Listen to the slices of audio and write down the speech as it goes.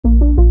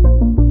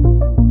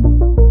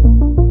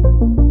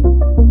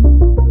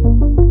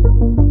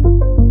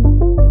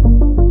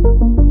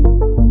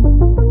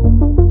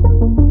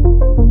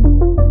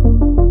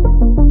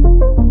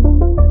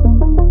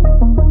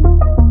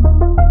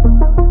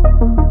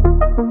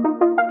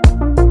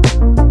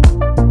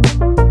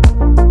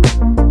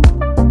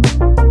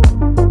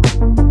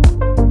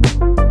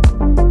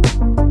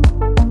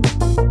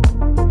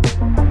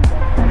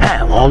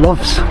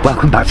loves,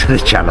 welcome back to the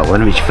channel,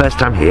 and if it's your first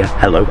time here,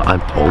 hello,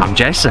 I'm Paul. I'm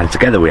Jason. And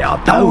together we are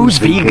those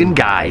vegan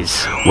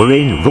guys. We're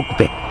in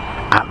Rugby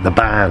at the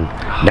barn.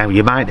 Now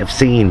you might have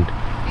seen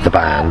the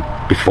barn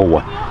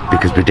before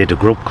because we did a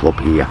grub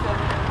club here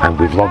and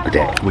we vlogged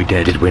it. We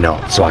did we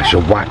not? So I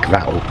shall whack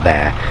that up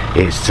there.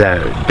 It's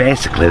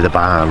basically the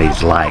barn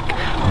is like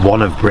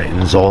one of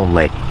Britain's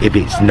only, if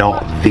it's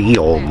not the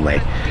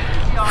only,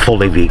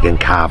 fully vegan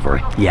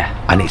carvery. Yeah.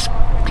 And it's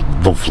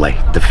lovely.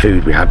 The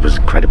food we had was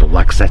incredible.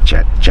 Like I said,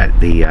 check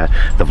the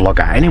vlog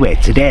out. Anyway,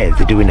 today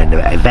they're doing an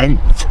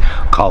event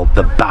called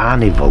the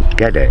Barnival.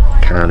 Get it?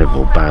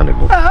 Carnival,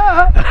 Barnival.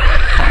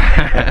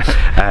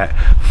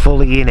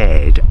 Fully in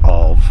aid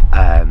of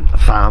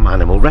Farm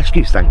Animal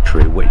Rescue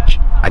Sanctuary, which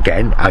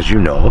again, as you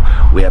know,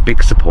 we are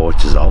big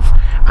supporters of,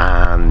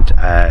 and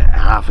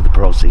half of the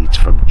proceeds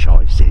from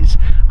Choices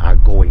are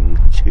going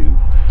to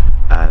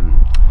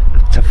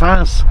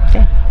FARS.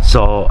 Yeah.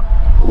 So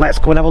let's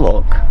go and have a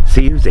look,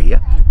 see who's here,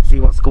 see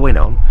what's going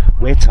on.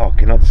 We're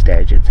talking on the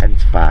stage at 10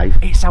 to 5.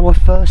 It's our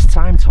first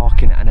time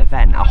talking at an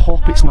event. I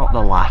hope it's not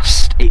the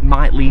last. It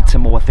might lead to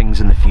more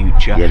things in the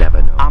future. You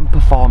never know. I'm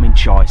performing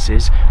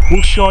Choices.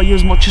 We'll show you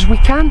as much as we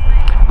can.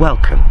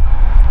 Welcome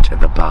to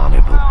the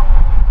Barnival.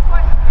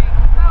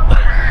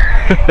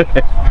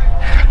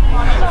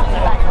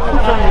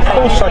 Of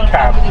course I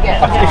can.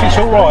 If it's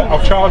alright,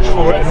 I'll charge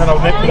for it and then I'll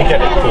nip and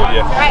get it for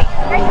you.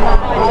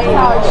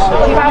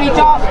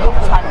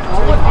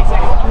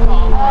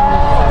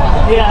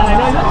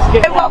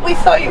 What we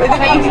thought you were the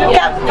vegan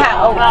gas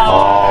paddle. And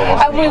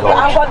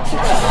I wanted to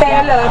say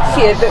hello to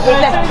you, but we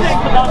left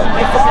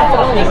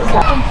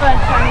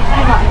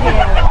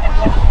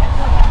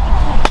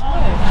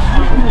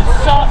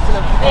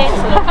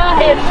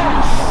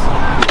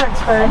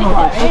Thanks very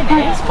much.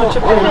 It's much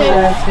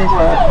appreciated.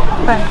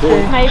 Thank you.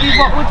 Maybe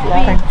what would be?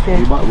 Thank you.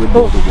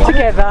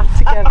 Together.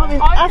 I mean,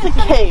 as a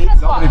kid.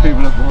 Not many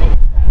people have won.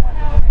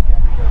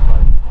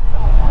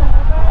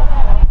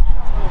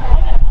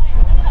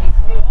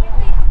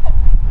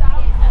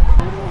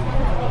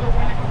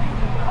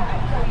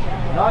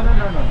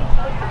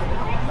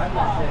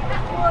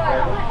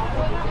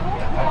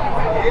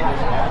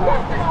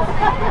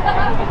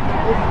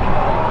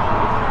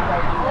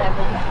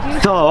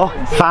 So,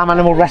 Farm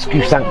Animal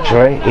Rescue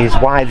Sanctuary is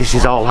why this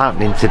is all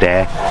happening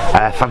today.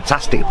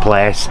 Fantastic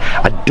place.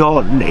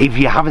 If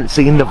you haven't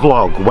seen the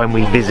vlog when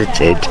we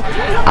visited,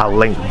 I'll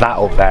link that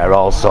up there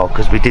also,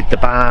 because we did the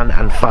barn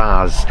and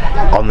FARS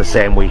on the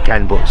same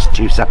weekend, but it's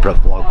two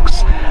separate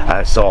vlogs.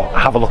 So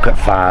have a look at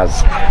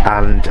FARS,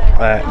 and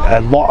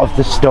a lot of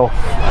the stuff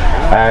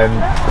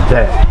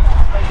that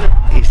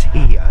is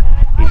here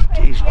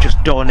is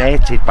just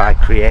donated by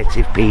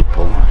creative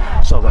people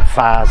so that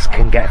FARS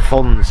can get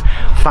funds.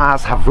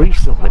 FARS have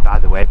recently, by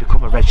the way,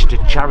 become a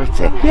registered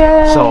charity.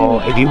 Yay. So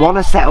if you want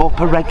to set up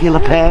a regular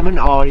payment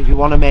or if you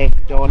want to make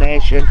a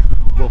donation,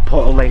 we'll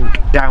put a link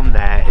down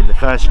there in the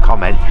first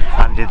comment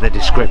and in the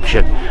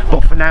description.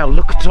 But for now,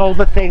 look at all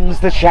the things,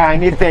 the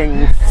shiny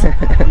things.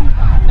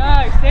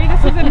 No, see,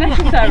 this isn't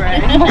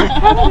necessary.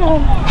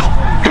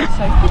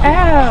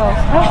 Ow,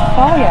 that's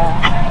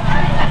fire.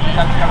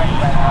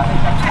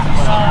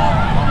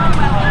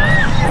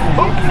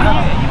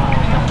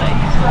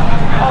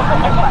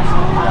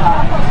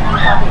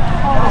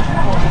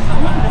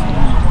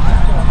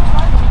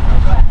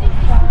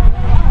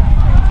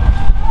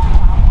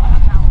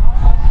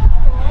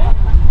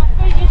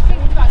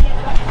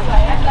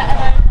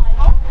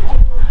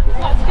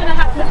 What's going to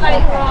happen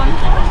later on?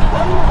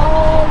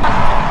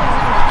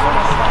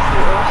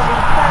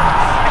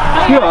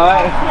 You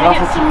alright?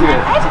 That's what you do.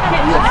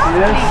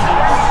 Yes.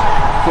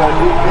 So it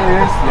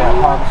is, yeah,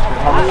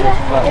 half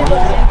strips.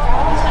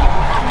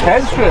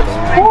 10 strips.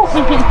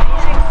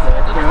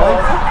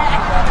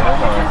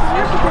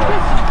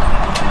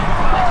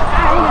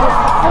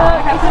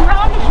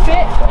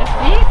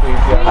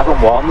 I haven't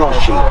worn those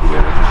sheep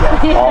here.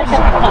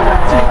 Awesome.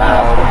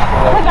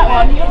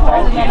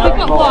 Look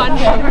at one.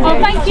 Oh,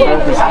 thank you.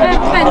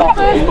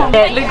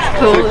 Yeah, it looks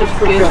cool. It looks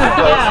good.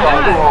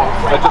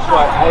 I just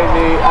write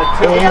Amy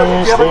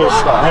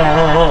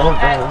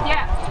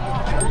Yeah.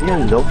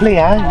 You're lovely,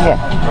 aren't you?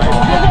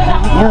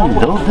 You're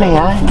lovely,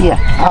 aren't you?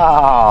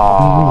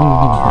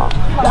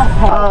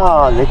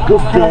 Oh, the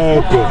good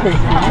baby.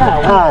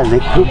 Oh, the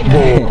good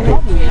baby.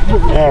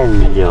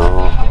 Hello.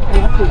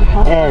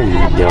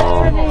 Hello.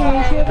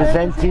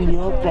 Presenting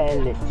your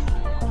belly.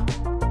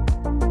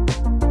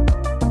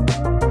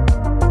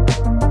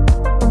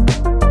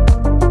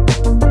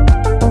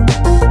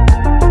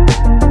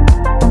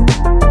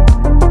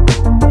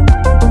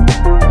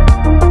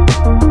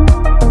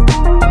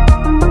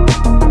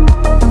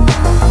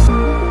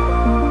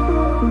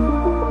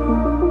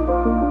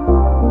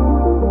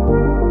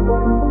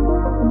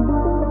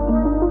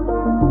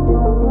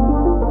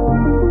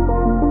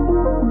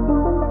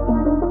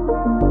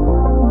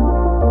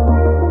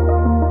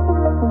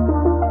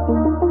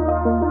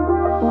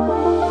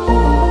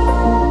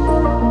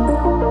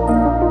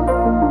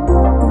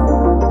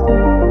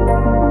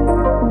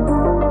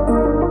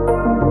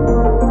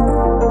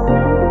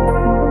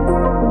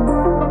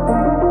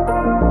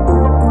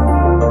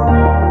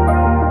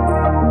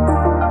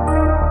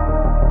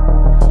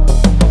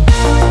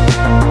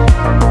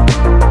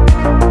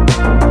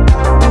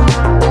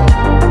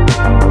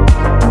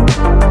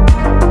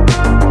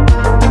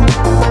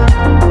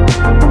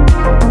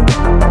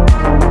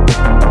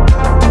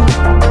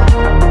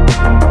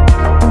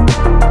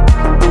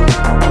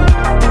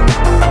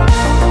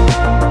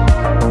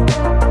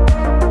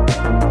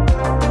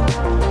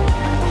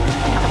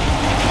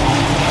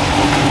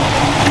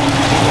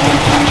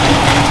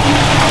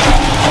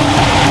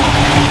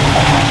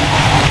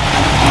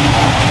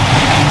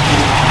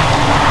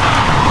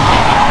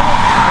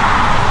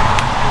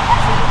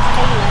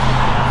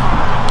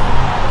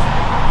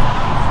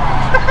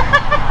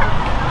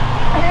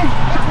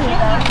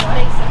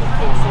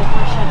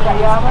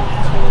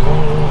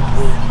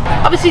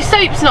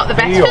 soup's not the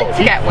best thing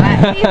to get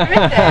wet either,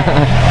 is it?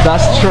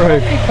 That's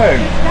true.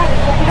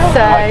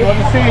 So,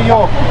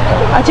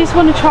 I just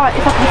want to try,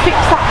 if I can fix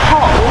that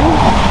hole,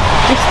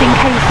 just in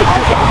case it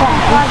does get wet,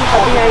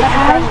 that'll be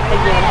okay.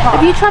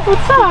 Have you travelled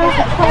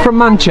far? From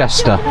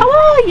Manchester. Oh,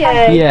 are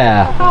you?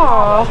 Yeah.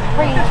 Oh.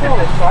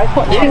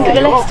 What do you think of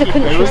the Leicester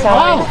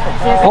countryside?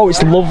 Oh,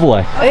 it's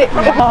lovely.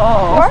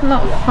 Oh, it's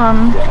not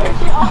fun.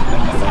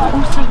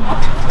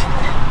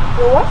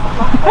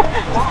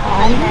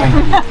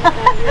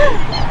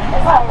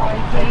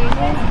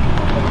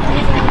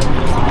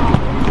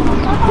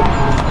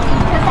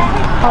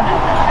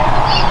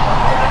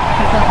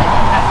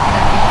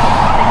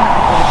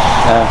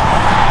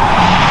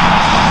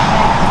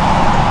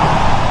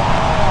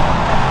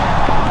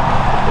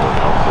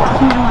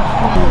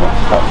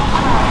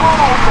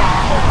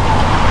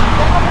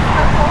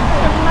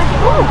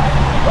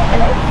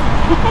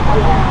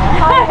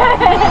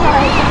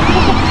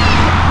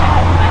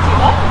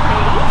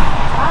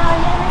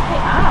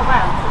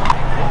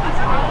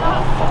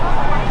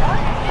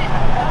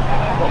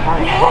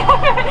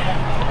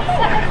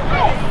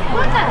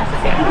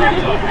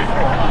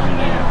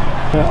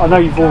 I know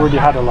you've already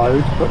had a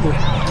load, but we're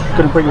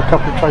going to bring a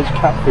couple of trays of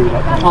cat food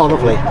up. Oh,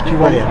 lovely. Do you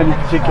want any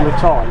particular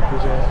type?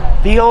 Is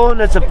it... The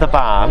owners of the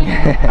barn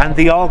and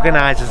the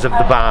organisers of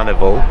the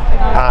Barnival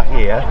are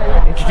here.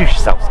 Introduce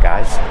yourselves,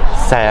 guys.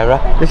 Sarah.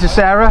 This is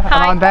Sarah.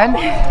 Hi. And I'm Ben.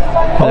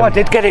 Oh, I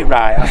did get it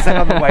right. I said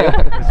on the way up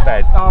it was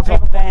Ben. Oh, So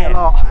people put me a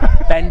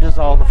lot. Ben does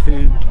all the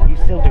food. You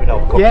still doing all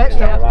the cooking?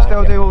 Yeah,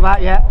 still do all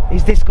that, yeah.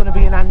 Is this going to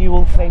be an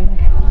annual thing?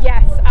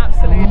 Yes,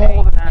 absolutely.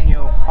 More than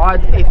annual.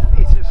 If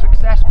it's a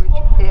success, which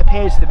it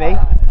appears to be,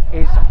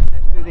 is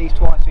let's do these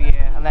twice a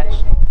year and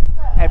let's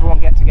everyone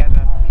get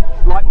together.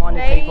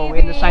 Like-minded people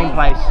in the same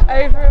place.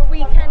 Over a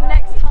weekend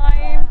next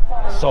time,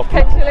 So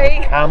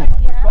potentially.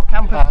 We've got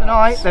campers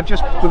tonight.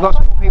 We've got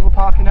some more people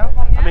parking up.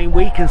 I mean,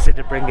 we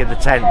considered bringing the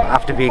tent, but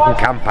after vegan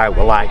camp out,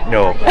 we're like,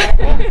 no.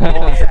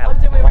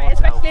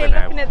 Especially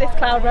looking at this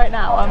cloud right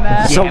now.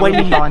 So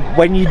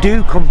when you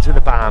do come to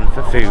the barn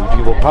for food,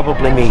 you will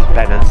probably meet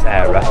Ben and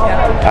Sarah.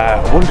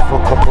 Wonderful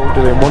couple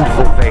doing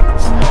wonderful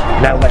things.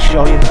 Now let's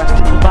show you the rest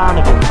of the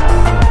Barnival.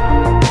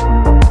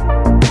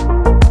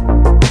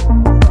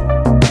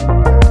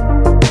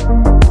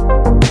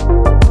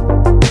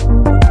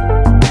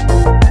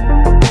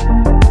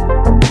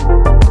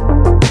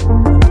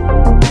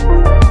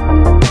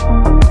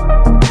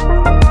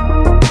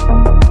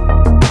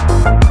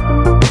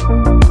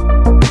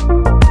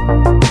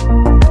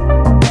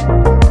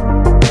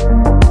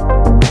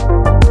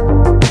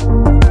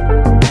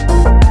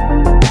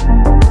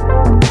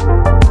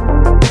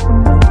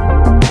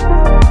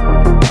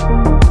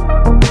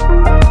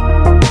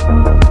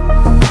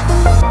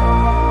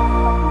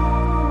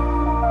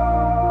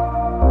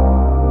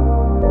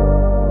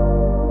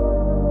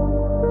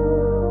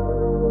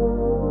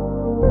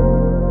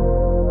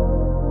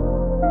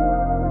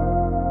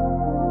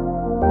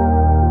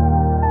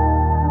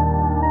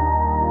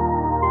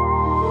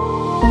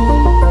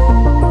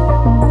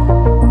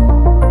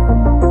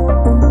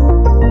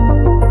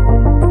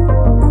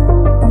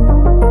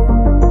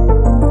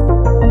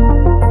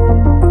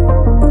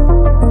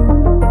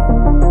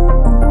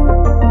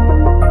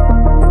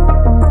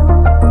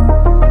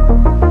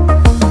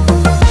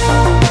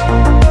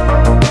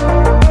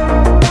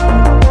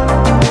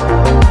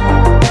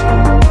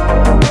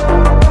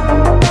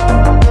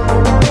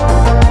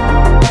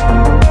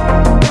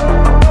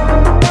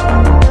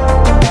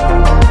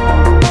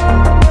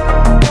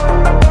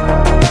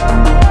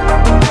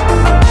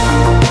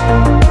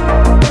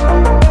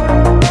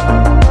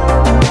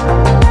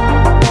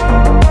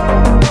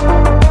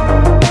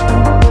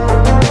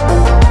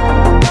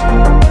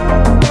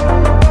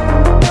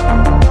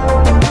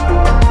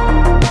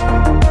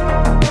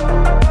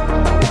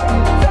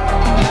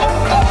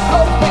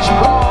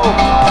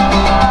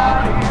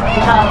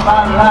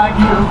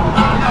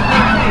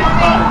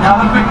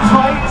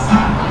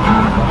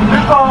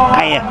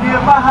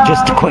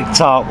 Just a quick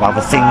talk while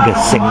the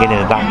singer's singing in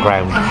the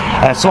background.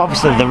 So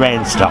obviously the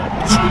rain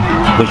stopped,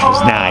 which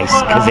was nice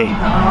because it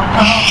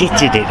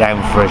shitted it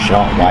down for a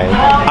short while.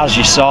 As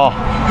you saw,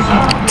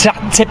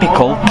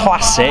 typical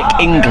classic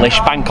English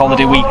bank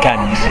holiday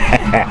weekend.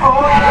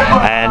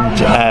 And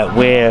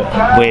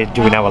we're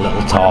doing our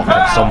little talk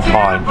at some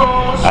point.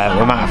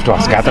 We might have to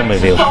ask Adam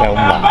if he'll film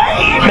that.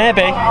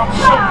 Maybe.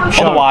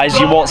 Sure. Otherwise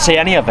you won't see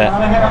any of it.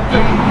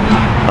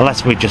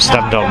 Unless we just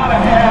stand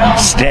on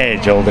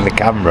stage holding the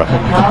camera.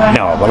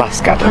 No, we'll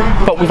ask Adam.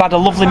 But we've had a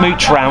lovely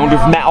mooch round,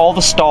 we've met all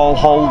the stall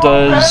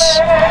holders,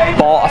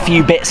 bought a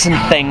few bits and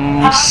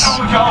things.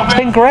 It's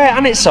been great,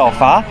 hasn't it, so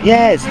far?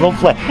 Yeah, it's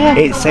lovely.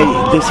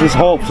 This is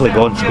hopefully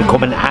going to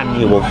become an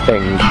annual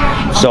thing.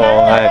 So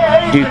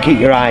do keep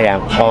your eye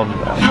out on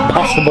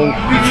possible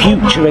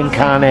future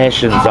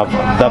incarnations of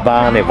the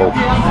Barnival.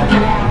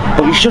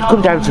 But you should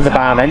come down to the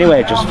barn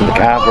anyway, just for the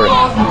carvery.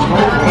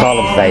 That's all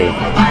I'm saying.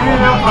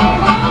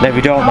 And if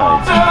you don't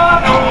mind.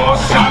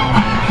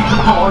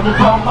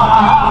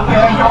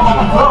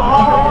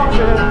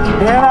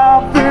 And I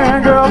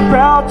think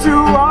about you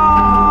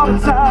all the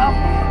time.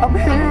 I'm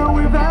here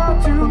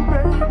without you,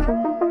 baby.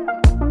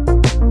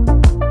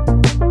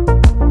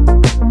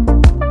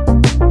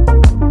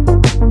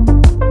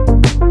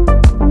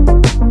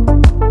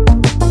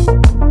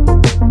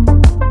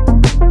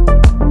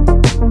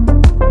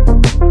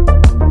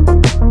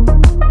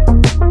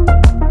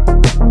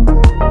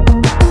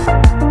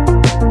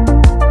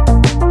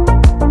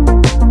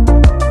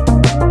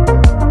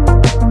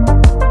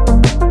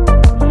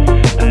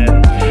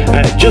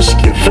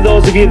 Just for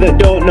those of you that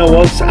don't know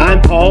us,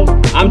 I'm Paul.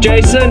 I'm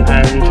Jason.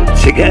 And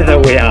together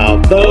we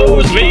are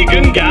Those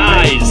Vegan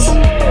Guys.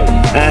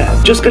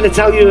 Just going to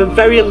tell you a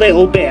very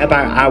little bit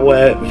about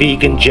our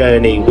vegan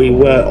journey. We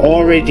were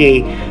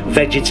already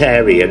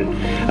vegetarian.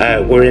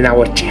 We're in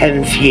our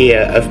 10th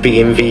year of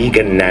being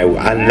vegan now,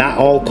 and that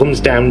all comes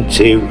down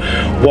to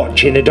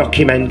watching a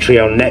documentary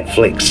on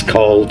Netflix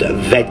called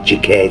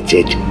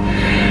Vegucated.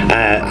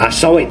 I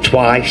saw it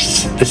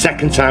twice. The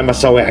second time I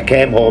saw it, I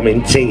came home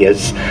in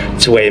tears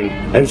to him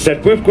and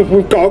said, we've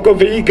got to go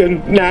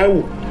vegan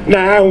now.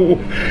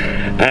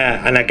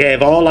 And I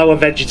gave all our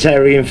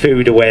vegetarian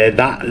food away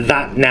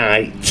that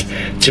night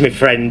to my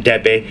friend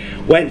Debbie.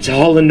 Went to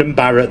Holland and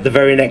Barrett the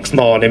very next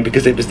morning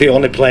because it was the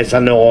only place I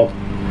know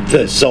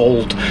that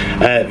sold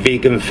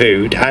vegan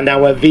food, and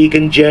our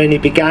vegan journey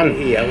began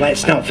here.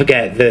 Let's not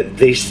forget that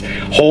this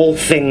whole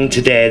thing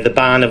today, the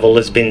Barnival,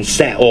 has been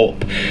set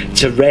up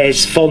to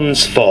raise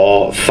funds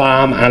for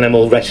Farm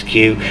Animal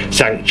Rescue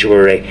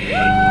Sanctuary.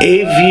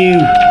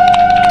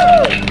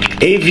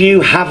 If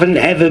you haven't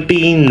ever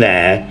been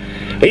there,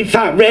 in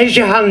fact, raise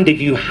your hand if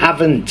you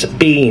haven't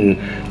been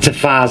to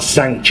Far's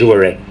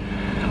Sanctuary.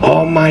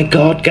 Oh my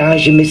God,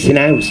 guys, you're missing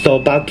out so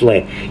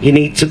badly. You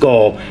need to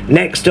go.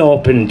 Next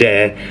open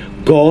day,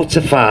 go to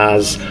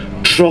Far's.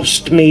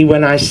 Trust me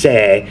when I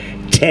say,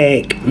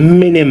 take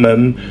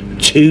minimum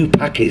 2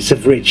 packets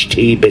of rich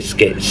tea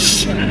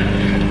biscuits.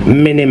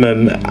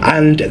 Minimum.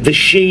 And the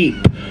sheep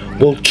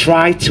will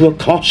try to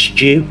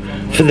accost you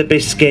for the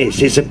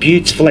biscuits. It's a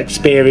beautiful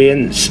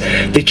experience.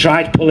 They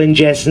tried pulling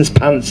Jason's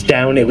pants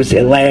down. It was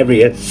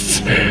hilarious.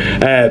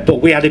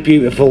 But we had a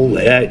beautiful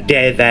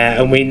day there,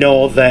 and we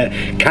know that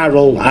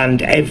Carol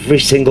and every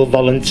single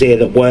volunteer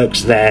that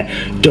works there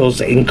does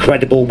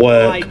incredible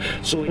work.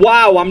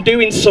 Wow, I'm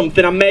doing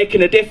something, I'm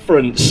making a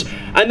difference.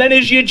 And then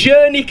as your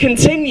journey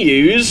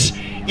continues,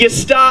 you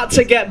start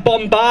to get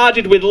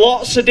bombarded with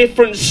lots of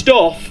different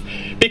stuff,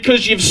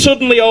 because you've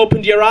suddenly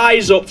opened your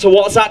eyes up to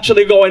what's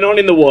actually going on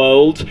in the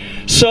world.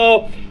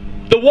 So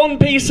the one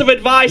piece of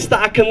advice that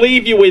I can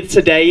leave you with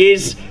today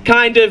is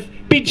kind of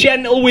be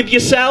gentle with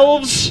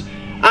yourselves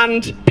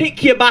and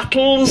pick your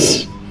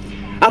battles.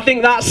 I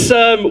think that's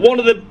one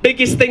of the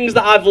biggest things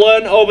that I've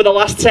learned over the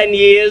last 10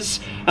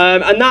 years.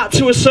 And that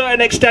to a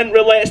certain extent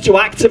relates to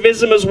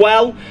activism as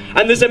well.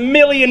 And there's a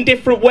million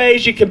different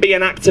ways you can be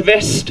an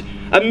activist.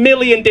 A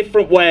million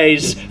different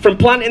ways, from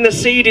planting the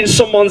seed in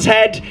someone's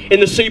head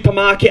in the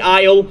supermarket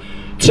aisle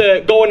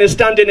to going and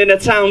standing in a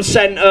town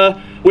centre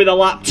with a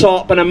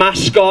laptop and a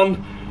mask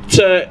on,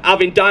 to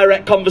having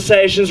direct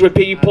conversations with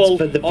people. As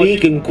for the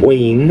vegan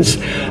queens,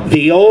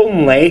 the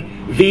only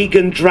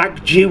vegan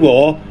drag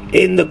duo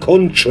in the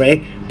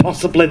country,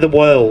 possibly the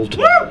world.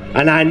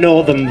 And I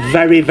know them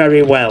very,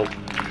 very well.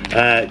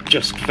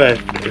 Just for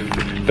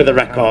the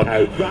record.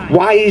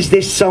 Why is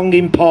this song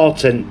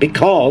important?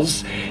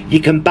 Because you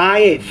can buy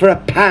it for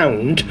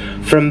 £1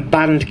 from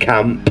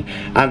Bandcamp,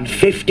 and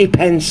 50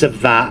 pence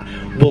of that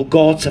will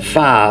go to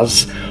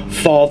Far's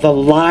for the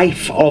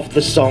life of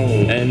the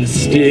song. And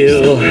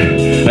still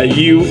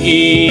you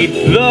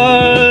eat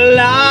the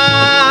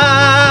lies.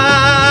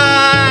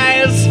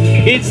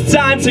 It's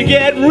time to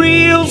get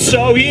real,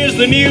 so here's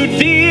the new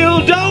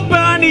deal. Don't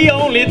burn the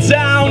only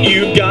town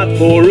you got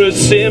for a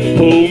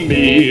simple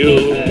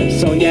meal.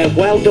 So yeah,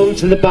 well done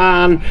to the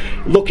barn.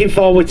 Looking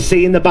forward to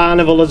seeing the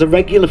Barnival as a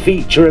regular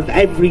feature of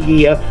every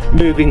year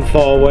moving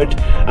forward,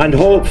 and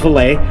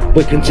hopefully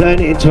we can turn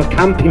it into a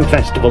camping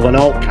festival and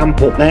all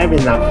camp up there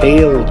in that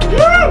field,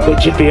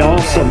 which would be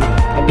awesome.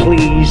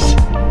 Please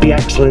be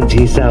excellent to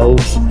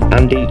yourselves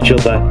and each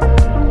other.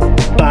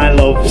 Bye,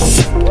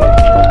 loves.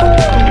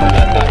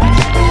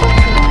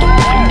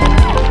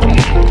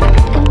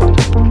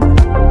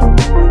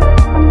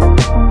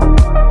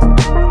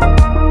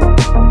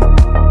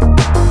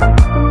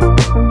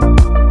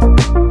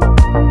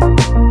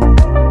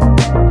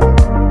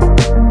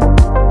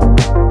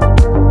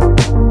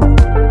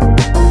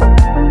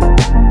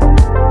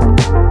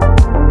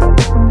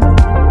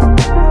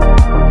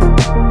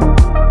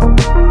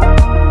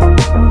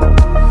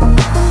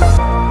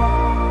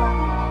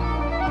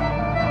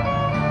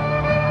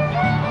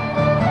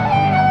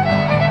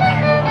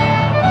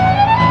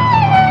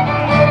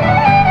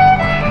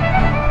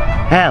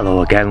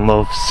 Hello again,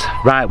 loves.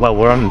 Right, well,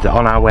 we're on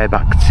our way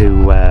back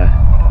to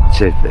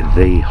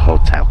the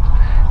hotel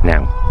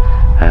now.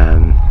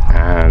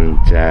 and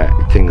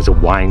things are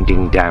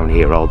winding down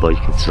here, although you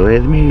can still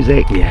hear the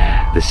music.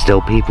 Yeah. There's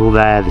still people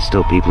there, there's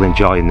still people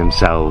enjoying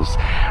themselves,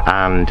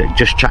 and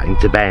just chatting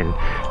to Ben,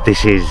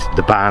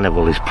 the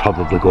Barnival is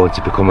probably going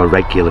to become a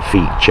regular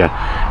feature,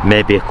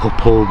 maybe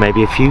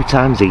a few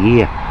times a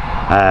year.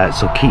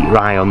 So keep your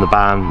eye on the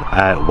Barn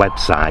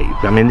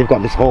website. I mean, they've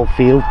got this whole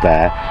field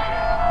there,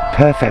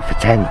 perfect for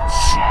tents.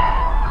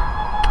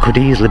 Could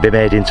easily be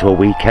made into a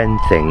weekend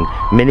thing.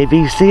 Mini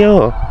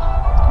VCO.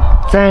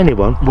 Is there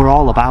anyone? We're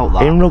all about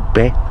that. In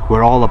rugby?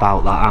 We're all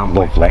about that, aren't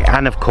we? Lovely.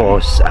 And of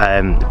course,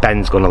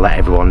 Ben's going to let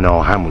everyone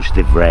know how much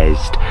they've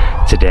raised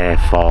today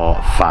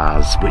for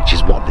FARS, which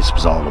is what this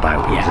was all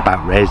about. It was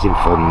about raising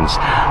funds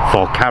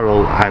for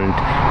Carol and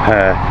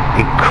her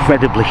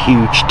incredibly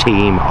huge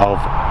team of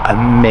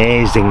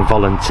amazing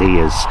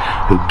volunteers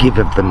who give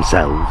of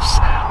themselves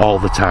all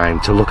the time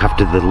to look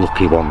after the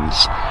lucky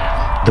ones.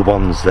 The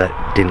ones that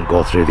didn't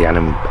go through the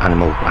animal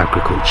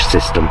agriculture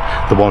system,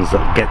 the ones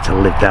that get to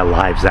live their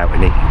lives out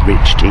and eat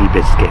rich tea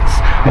biscuits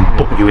and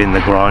butt you in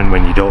the groin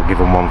when you don't give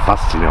them one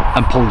fast enough.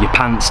 And pull your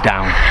pants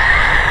down.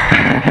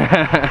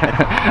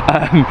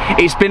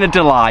 It's been a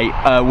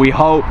delight. We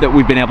hope that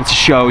we've been able to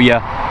show you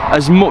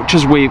as much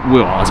as we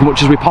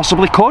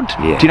possibly could.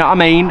 Yeah. Do you know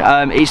what I mean?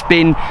 It's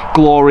been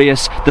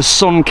glorious. The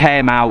sun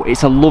came out.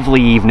 It's a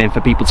lovely evening for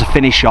people to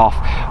finish off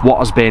what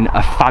has been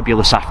a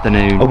fabulous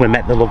afternoon. Oh, we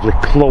met the lovely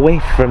Chloe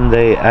from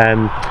the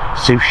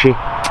sushi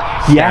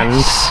stand.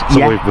 Yes.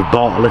 So we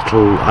bought a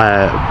little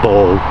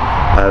bowl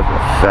of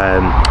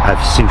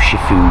sushi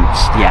foods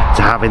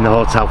to have in the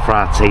hotel for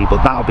our tea,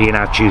 but that'll be in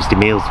our Tuesday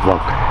meals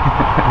vlog.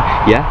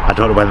 Yeah. I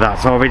don't know whether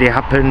that's already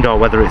happened or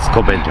whether it's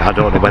coming. I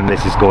don't know when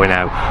this is going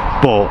out.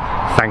 But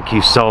thank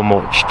you so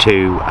much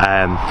to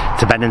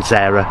Ben and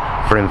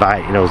Sarah for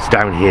inviting us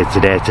down here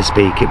today to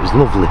speak. It was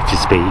lovely to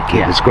speak.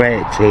 It was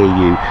great to hear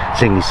you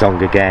sing your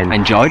song again.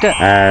 Enjoyed it.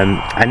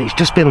 And it's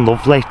just been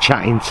lovely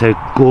chatting to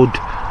good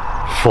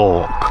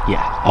folk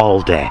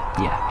all day.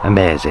 Yeah.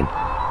 Amazing.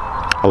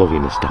 I love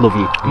you, mister. Love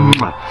you.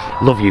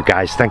 Love you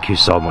guys. Thank you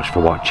so much for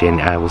watching.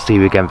 We'll see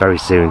you again very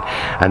soon.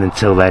 And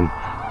until then,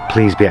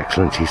 please be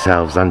excellent to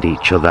yourselves and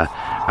each other.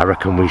 I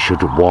reckon we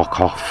should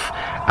walk off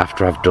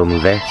after I've done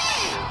this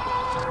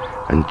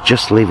and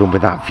just leave them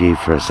with that view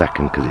for a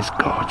second because it's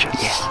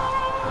gorgeous.